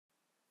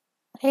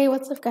Hey,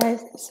 what's up,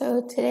 guys?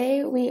 So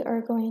today we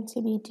are going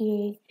to be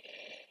doing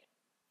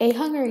a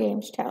Hunger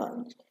Games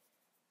challenge.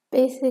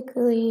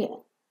 Basically,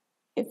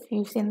 if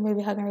you've seen the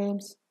movie Hunger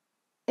Games,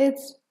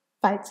 it's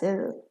fight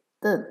to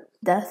the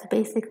death,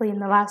 basically, and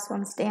the last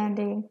one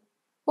standing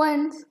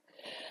wins.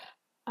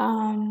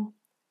 As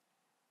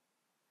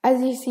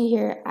you see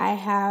here, I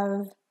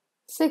have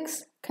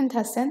 6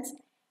 contestants,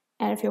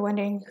 and if you're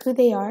wondering who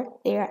they are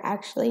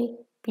actually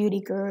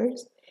beauty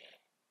gurus.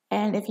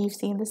 And if you've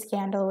seen the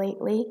scandal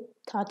lately,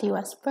 Tati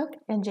Westbrook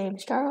and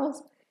James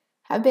Charles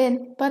have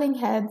been butting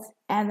heads,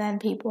 and then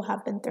people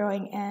have been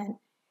throwing in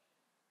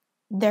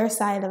their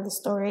side of the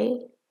story.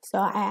 So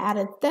I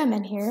added them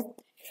in here.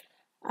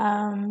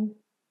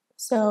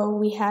 So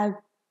we have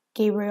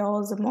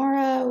Gabriel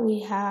Zamora,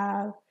 we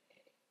have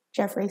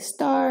Jeffree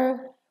Star,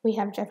 we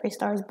have Jeffree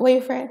Star's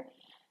boyfriend,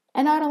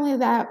 and not only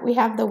that, we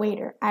have the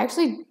waiter. I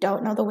actually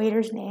don't know the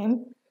waiter's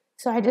name,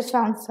 so I just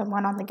found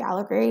someone on the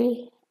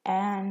gallery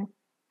and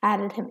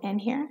added him in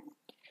here.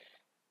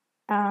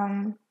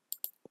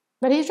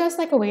 But he's dressed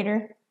like a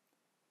waiter,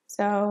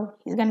 so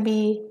he's going to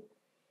be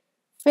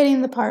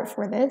fitting the part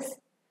for this.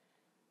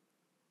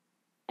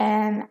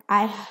 And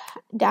I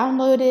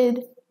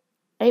downloaded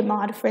a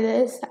mod for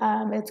this.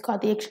 It's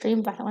called the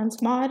Extreme Violence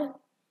mod.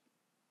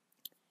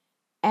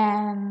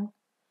 And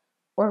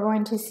we're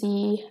going to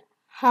see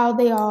how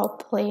they all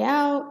play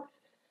out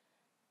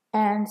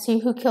and see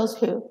who kills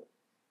who.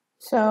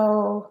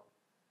 So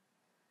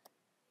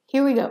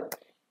here we go.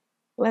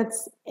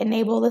 Let's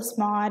enable this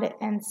mod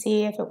and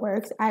see if it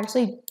works. I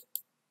actually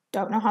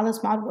don't know how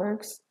this mod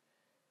works,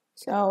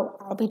 so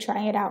I'll be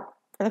trying it out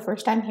for the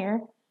first time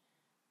here.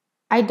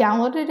 I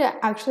downloaded it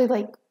actually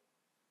like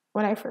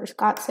when I first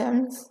got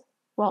Sims.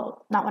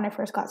 Well, not when I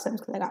first got Sims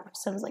because I got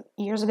Sims like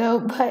years ago,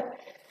 but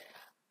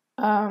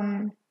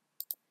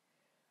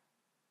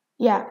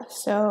yeah,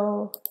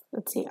 so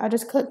let's see. I'll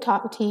just click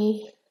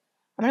Tati.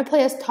 I'm going to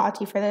play as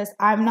Tati for this.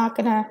 I'm not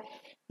going to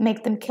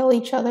make them kill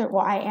each other.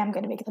 Well, I am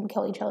going to make them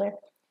kill each other,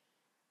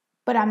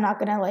 but I'm not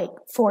going to like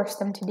force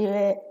them to do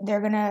it. They're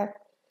going to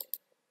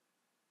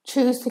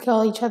choose to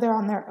kill each other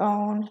on their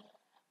own.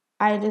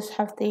 I just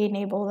have to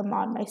enable the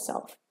mod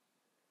myself.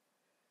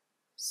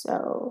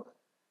 So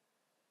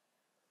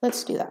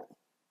let's do that.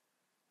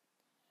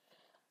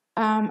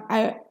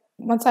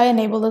 Once I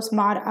enable this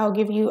mod, I'll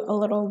give you a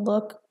little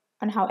look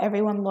on how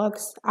everyone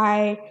looks.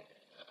 I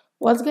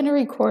was going to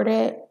record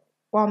it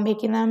while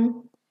making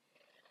them,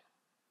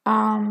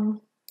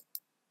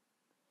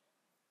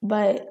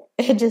 but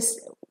it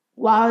just,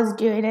 while I was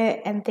doing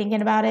it and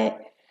thinking about it,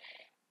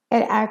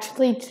 it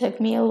actually took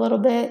me a little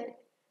bit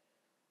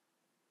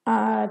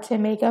to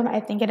make them. I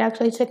think it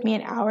actually took me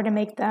an hour to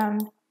make them.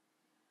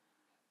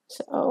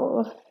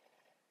 So,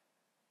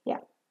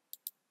 yeah.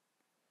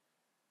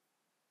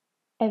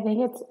 I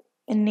think it's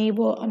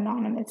enable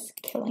anonymous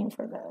killing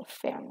for the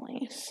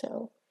family.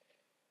 So,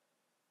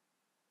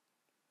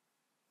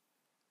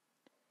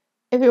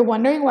 if you're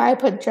wondering why I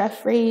put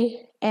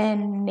Jeffree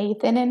and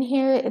Nathan in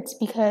here, it's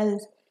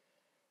because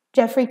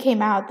Jeffree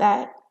came out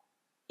that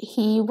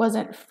he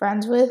wasn't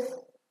friends with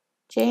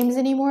James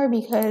anymore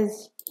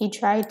because he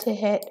tried to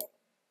hit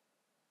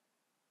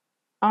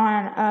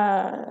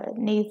on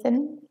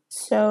Nathan.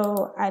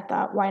 So I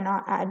thought, why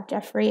not add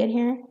Jeffree in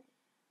here?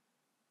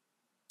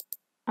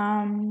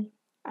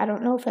 I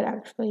don't know if it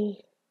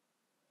actually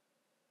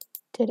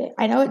did it.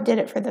 I know it did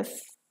it for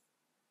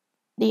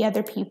the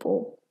other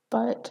people,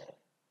 but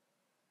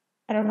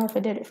I don't know if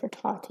it did it for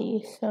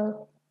Tati.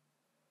 So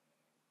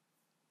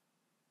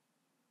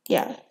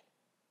yeah.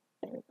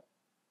 There we go.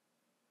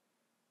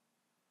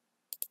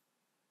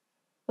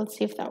 Let's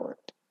see if that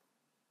worked.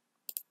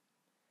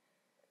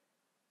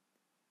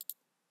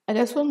 I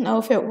guess we'll know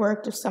if it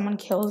worked if someone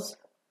kills.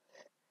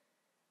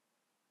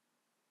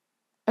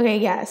 Okay,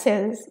 yeah, it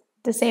says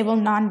disable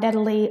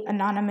non-deadly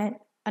anonymity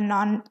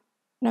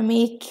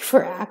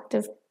for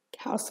active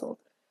household.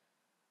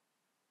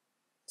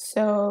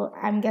 So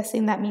I'm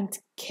guessing that means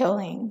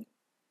killing.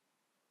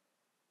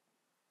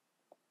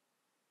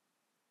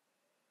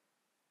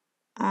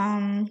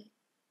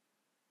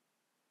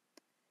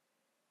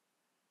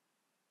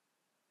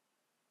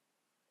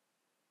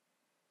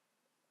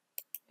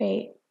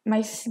 Wait,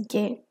 my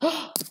game.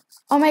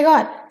 Oh my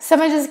god,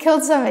 someone just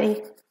killed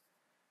somebody.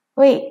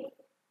 Wait.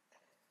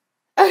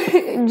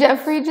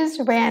 Jeffree just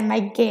ran. My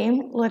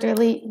game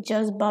literally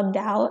just bugged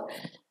out.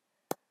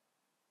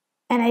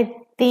 And I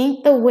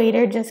think the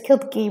waiter just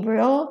killed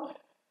Gabriel.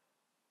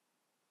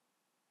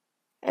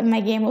 And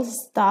my game will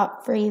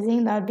stop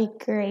freezing. That would be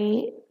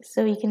great.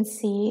 So you can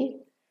see.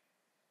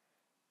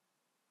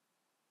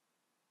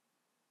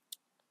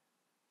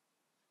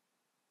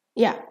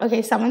 Yeah,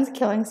 okay, someone's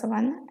killing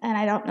someone. And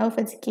I don't know if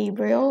it's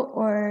Gabriel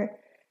or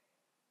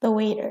the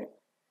waiter.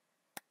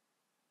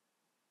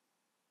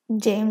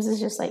 James is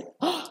just like,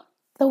 oh,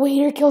 the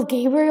waiter killed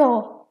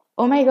Gabriel.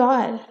 Oh my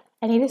god.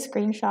 I need a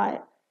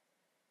screenshot.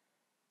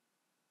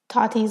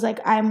 Tati's like,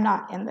 I'm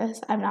not in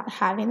this. I'm not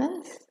having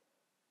this.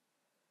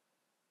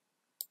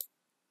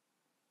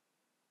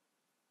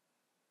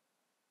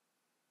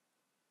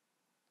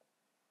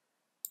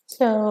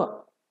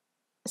 So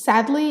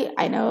sadly,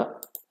 I know.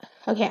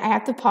 Okay, I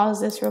have to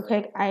pause this real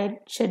quick. I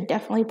should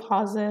definitely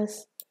pause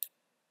this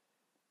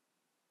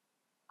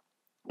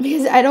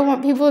because I don't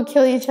want people to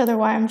kill each other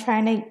while I'm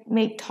trying to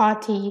make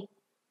Tati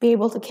be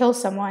able to kill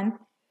someone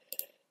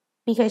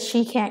because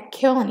she can't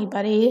kill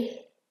anybody.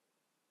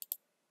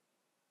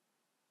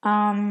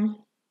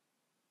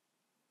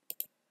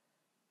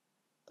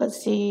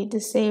 Let's see,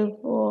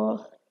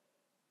 disable.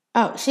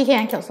 Oh, she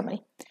can't kill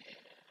somebody.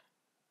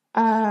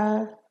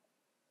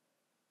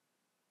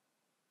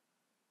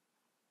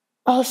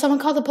 Oh, someone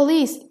called the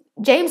police.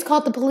 James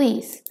called the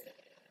police.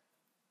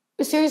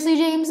 Seriously,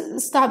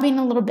 James, stop being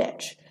a little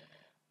bitch.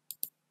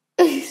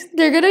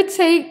 They're gonna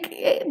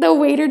take the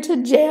waiter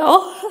to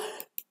jail.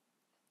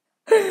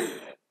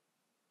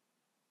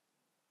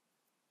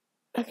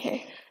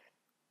 Okay.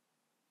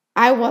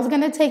 I was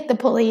gonna take the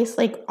police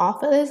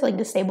off of this,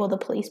 disable the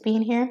police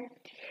being here.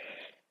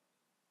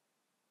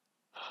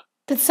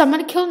 Did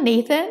someone kill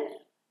Nathan?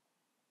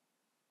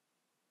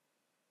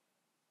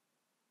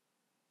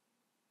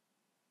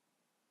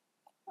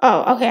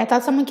 Oh, okay. I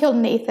thought someone killed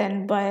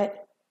Nathan,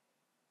 but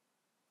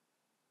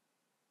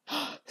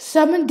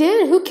someone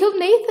did. Who killed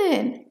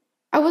Nathan?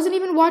 I wasn't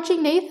even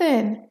watching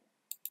Nathan.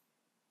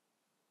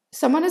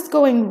 Someone is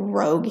going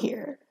rogue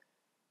here.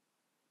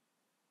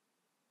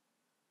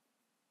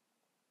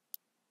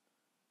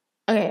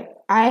 Okay,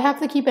 I have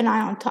to keep an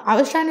eye on I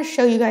was trying to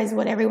show you guys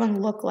what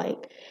everyone looked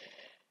like.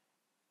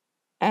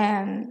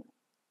 And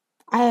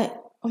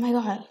oh my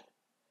god.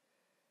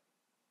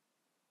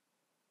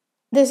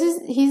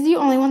 He's the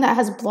only one that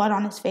has blood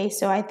on his face,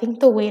 so I think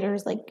the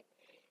waiter's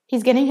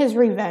he's getting his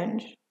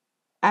revenge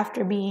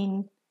after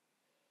being,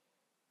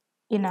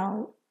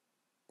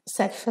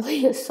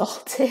 sexually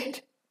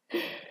assaulted.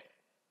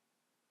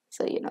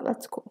 So,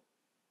 that's cool.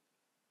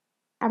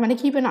 I'm going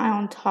to keep an eye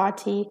on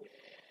Tati.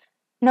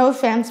 No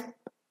offense.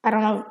 I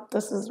don't know if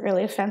this is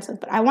really offensive,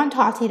 but I want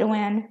Tati to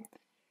win.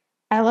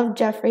 I love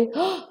Jeffree.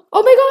 Oh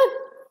my god!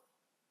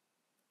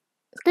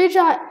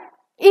 Screenshot.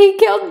 He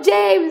killed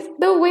James.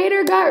 The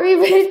waiter got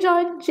revenge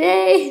on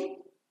James.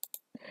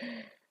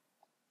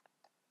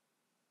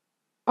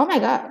 Oh my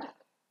god.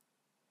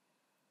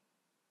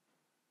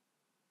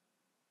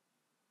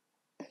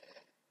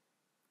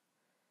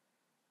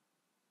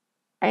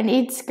 I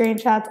need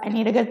screenshots. I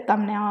need a good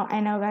thumbnail. I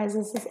know, guys,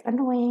 this is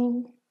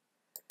annoying.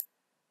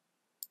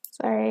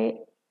 Sorry.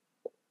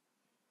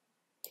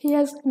 He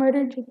has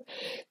murdered James.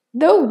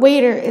 The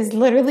waiter is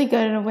literally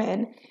going to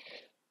win.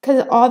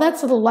 Because all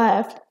that's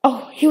left...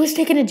 Oh, he was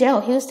taken to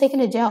jail. He was taken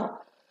to jail.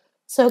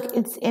 So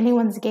it's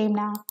anyone's game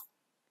now.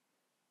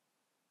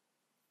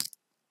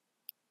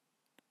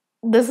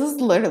 This is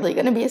literally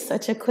going to be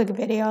such a quick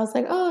video. I was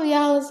like, oh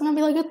yeah, this is going to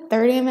be like a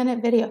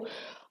 30-minute video.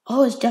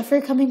 Oh, is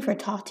Jeffree coming for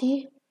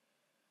Tati?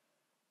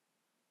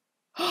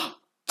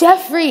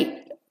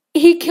 Jeffree!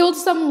 He killed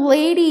some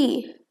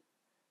lady.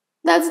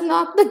 That's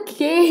not the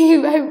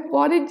game. I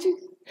wanted you...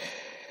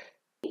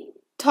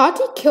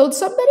 Tati killed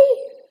somebody?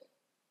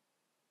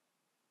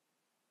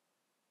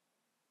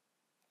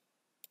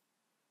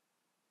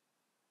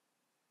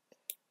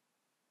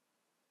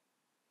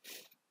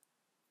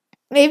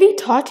 Maybe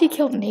Tati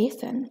killed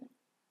Nathan.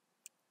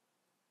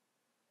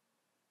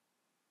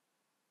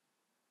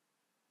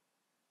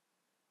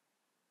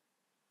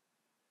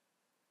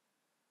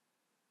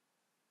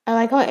 I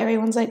like how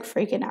everyone's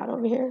freaking out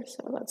over here,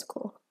 so that's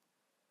cool.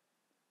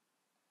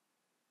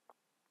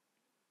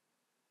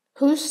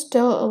 Who's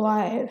still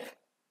alive?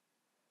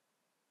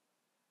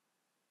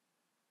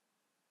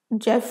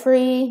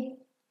 Jeffree,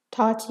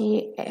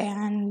 Tati,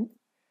 and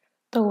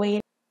the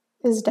waiter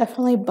is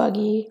definitely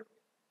buggy.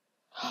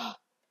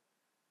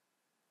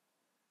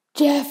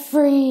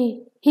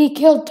 Jeffree! He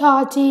killed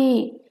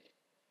Tati!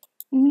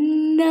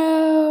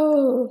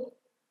 No!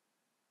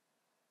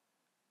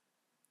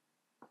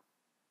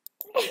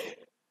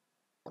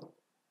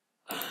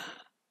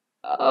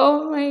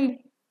 Oh my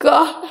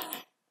god.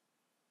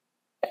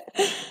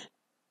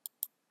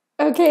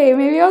 Okay,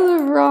 maybe I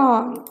was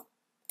wrong.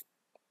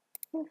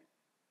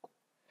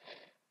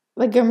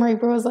 Grim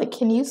Reaper was like,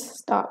 can you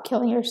stop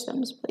killing your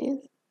Sims,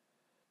 please?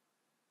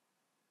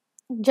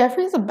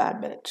 Jeffree's a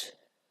bad bitch.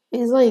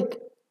 He's like,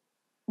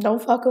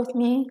 don't fuck with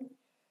me.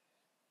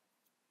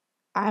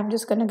 I'm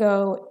just gonna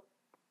go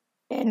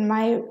in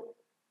my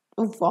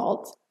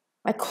vault,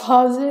 my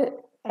closet,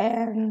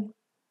 and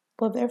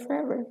live there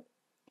forever.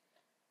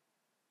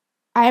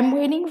 I'm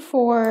waiting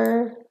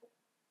for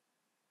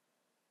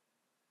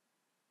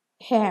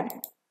him.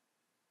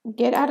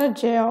 Get out of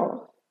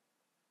jail.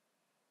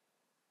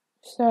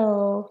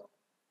 So,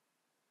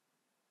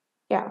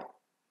 yeah.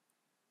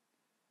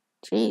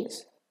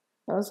 Jeez.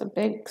 That was a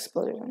big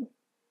explosion.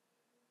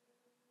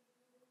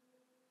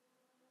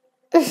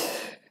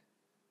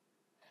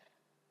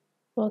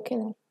 Okay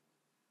then.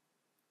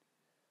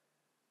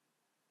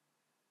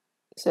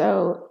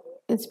 So,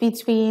 it's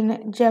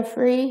between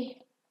Jeffree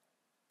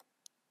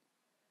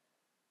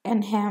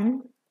and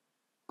him.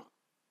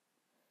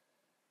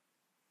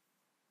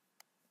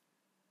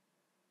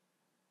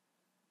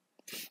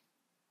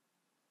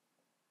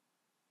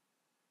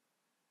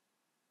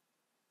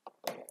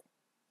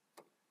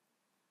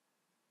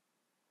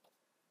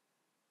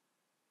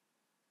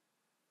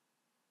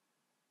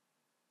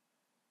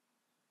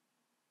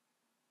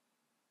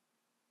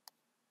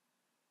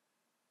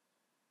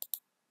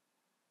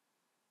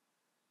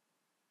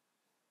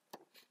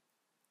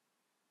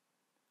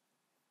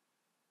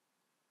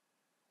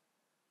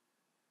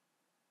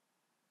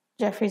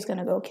 Jeffree's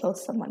gonna go kill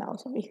someone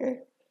else over here.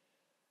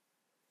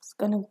 He's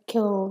gonna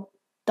kill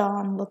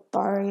Don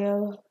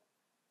Lothario.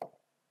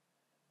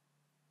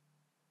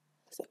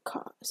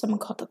 Someone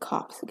called the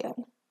cops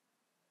again.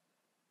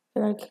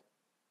 They're like,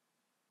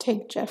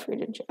 take Jeffree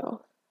to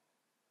jail.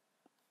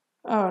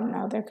 Oh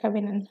no, they're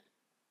coming and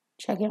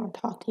checking on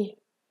Tati.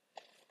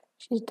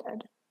 She's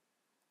dead.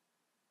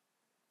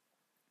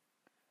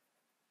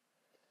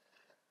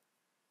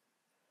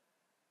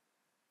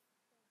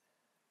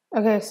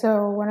 Okay,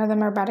 so one of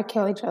them are about to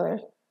kill each other.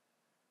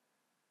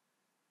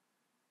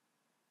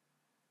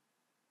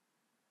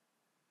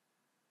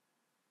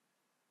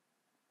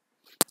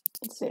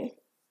 Let's see.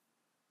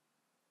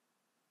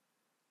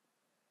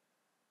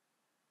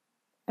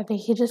 I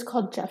think he just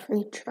called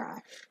Jeffree trash.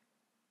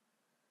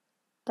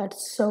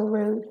 That's so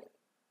rude.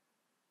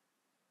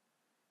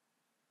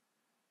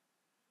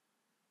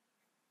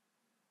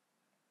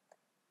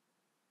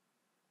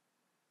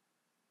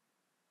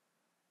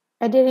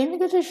 I didn't even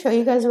get to show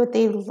you guys what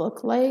they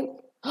look like.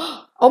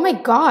 Oh my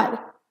god!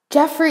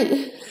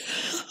 Jeffree!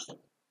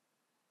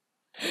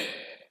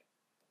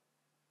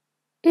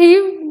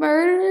 He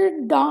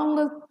murdered Don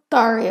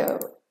Lothario.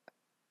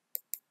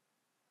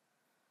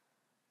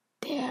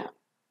 Damn.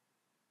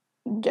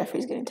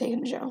 Jeffree's getting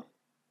taken to jail.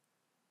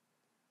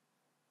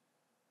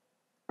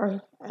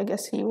 Or I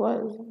guess he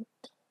was.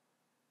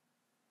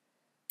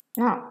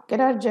 No, get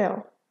out of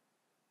jail.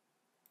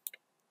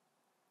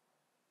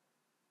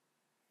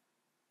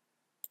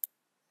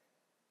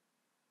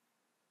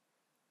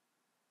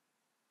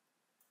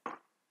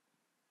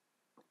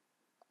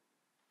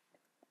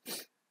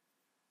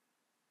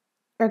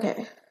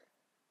 Okay.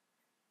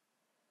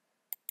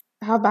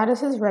 How bad is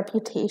his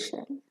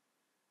reputation?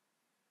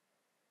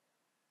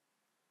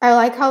 I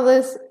like how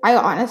this, I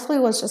honestly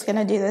was just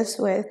gonna do this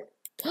with,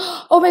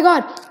 oh my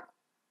god,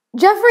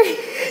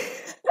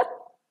 Jeffree!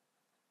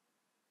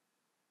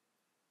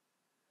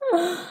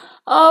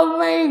 Oh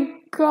my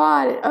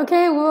god.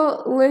 Okay,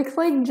 well, looks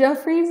like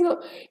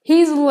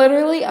he's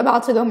literally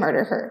about to go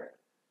murder her.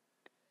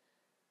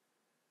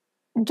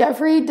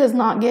 Jeffree does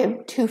not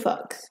give two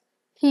fucks.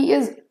 He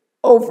is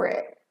over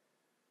it.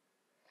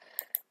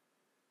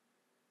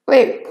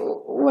 Wait,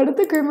 what did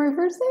the Grim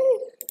Reaper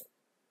say?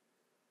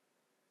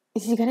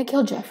 Is he gonna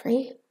kill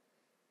Jeffree?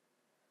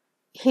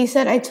 He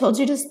said, I told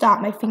you to stop.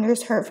 My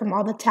fingers hurt from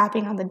all the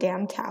tapping on the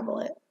damn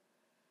tablet.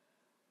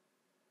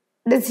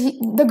 Does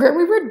the Grim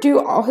Reaper do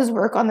all his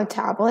work on the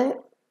tablet?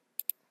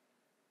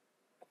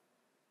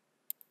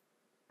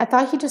 I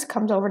thought he just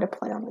comes over to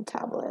play on the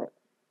tablet.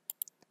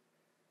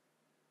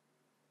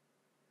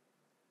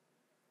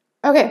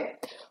 Okay,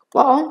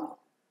 well,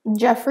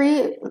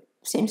 Jeffree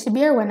seems to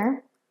be our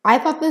winner. I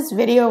thought this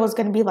video was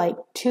going to be like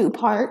 2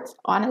 parts,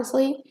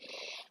 honestly.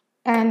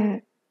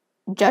 And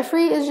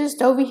Jeffree is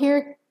just over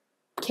here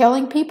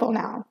killing people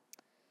now.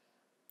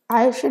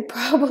 I should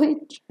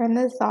probably turn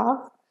this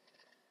off.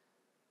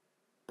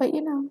 But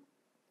you know,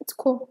 it's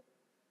cool.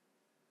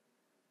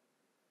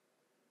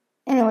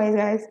 Anyways,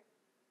 guys,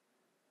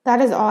 that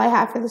is all I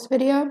have for this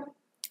video.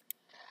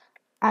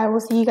 I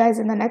will see you guys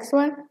in the next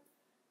one.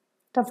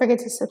 Don't forget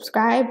to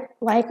subscribe,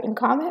 like, and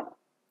comment.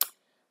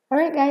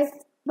 Alright, guys.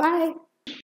 Bye.